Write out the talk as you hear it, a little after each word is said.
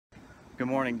Good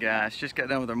morning, guys. Just got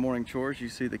done with our morning chores. You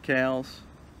see the cows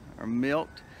are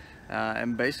milked,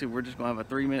 and basically we're just gonna have a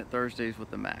 3-minute Thursdays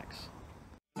with the Max.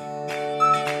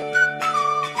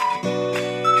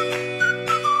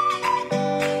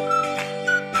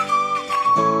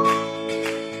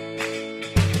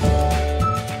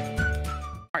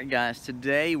 Alright guys,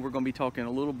 today we're going to be talking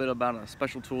a little bit about a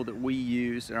special tool that we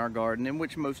use in our garden, and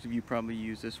which most of you probably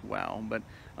use as well, but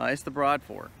it's the broad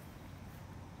fork.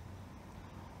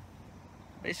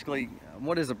 Basically,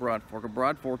 what is a broad fork? A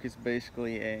broad fork is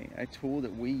basically a tool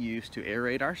that we use to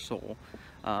aerate our soil.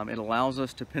 It allows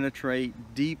us to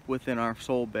penetrate deep within our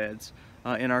soil beds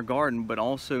in our garden, but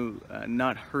also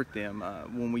not hurt them.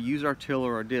 When we use our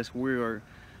tiller or disc, we are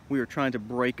trying to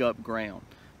break up ground.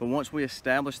 But once we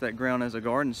establish that ground as a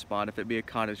garden spot, if it be a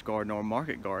cottage garden or a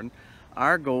market garden,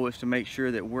 our goal is to make sure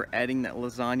that we're adding that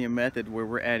lasagna method where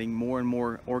we're adding more and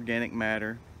more organic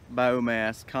matter,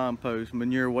 biomass, compost,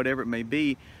 manure, whatever it may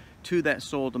be, to that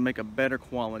soil to make a better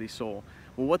quality soil.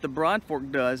 Well, what the broad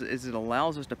fork does is it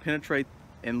allows us to penetrate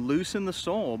and loosen the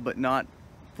soil, but not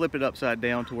flip it upside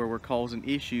down to where we're causing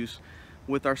issues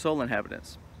with our soil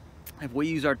inhabitants. If we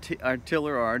use our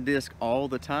tiller or our disc all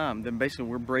the time, then basically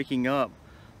we're breaking up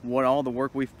all the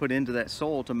work we've put into that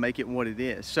soil to make it what it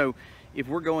is. So if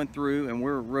we're going through and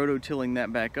we're rototilling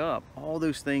that back up, all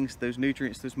those things, those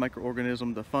nutrients, those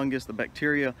microorganisms, the fungus, the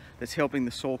bacteria that's helping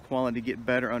the soil quality get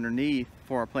better underneath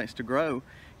for our plants to grow,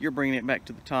 you're bringing it back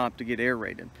to the top to get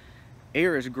aerated.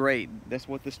 Air is great. That's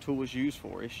what this tool is used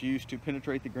for. It's used to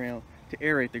penetrate the ground, to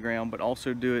aerate the ground, but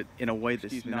also do it in a way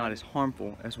that's not as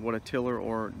harmful as what a tiller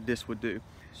or disc would do.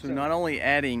 So not only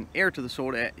adding air to the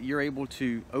soil, you're able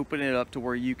to open it up to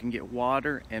where you can get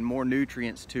water and more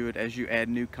nutrients to it as you add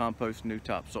new compost, new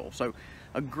topsoil. So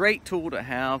a great tool to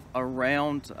have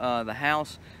around the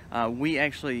house. We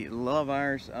actually love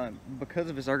ours because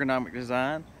of its ergonomic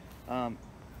design.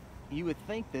 You would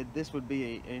think that this would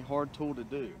be a hard tool to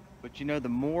do, but you know, the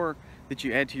more that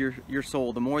you add to your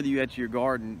soil, the more that you add to your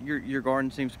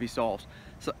garden seems to be soft.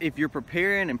 So if you're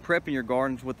preparing and prepping your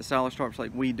gardens with the silage tarps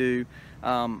like we do,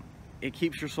 it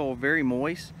keeps your soil very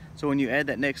moist. So when you add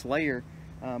that next layer,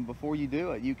 before you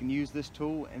do it, you can use this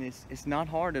tool, and it's not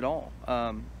hard at all.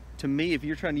 To me, if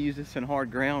you're trying to use this in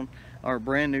hard ground or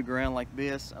brand new ground like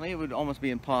this, I mean, it would almost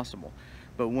be impossible.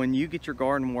 But when you get your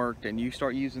garden worked and you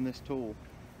start using this tool,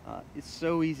 it's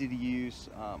so easy to use.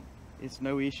 It's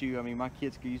no issue. I mean, my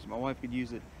kids could use it, my wife could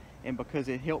use it, and because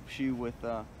it helps you with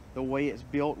the way it's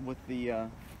built with the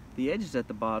edges at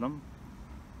the bottom,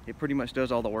 it pretty much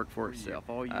does all the work for itself.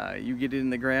 You get it in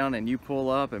the ground and you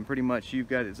pull up, and pretty much you've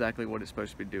got exactly what it's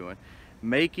supposed to be doing.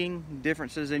 Making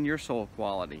differences in your soil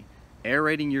quality,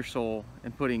 aerating your soil,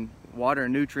 and putting water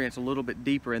and nutrients a little bit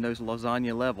deeper in those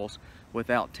lasagna levels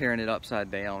without tearing it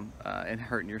upside down and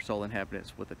hurting your soil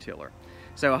inhabitants with a tiller.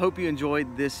 So I hope you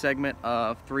enjoyed this segment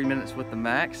of 3 Minutes with the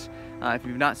Max. If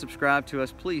you've not subscribed to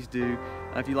us, please do.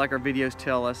 If you like our videos,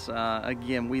 tell us.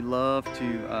 Again, we love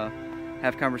to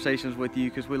have conversations with you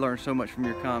because we learn so much from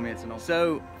your comments and all.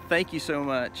 So thank you so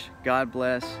much. God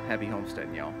bless. Happy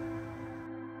homesteading, y'all.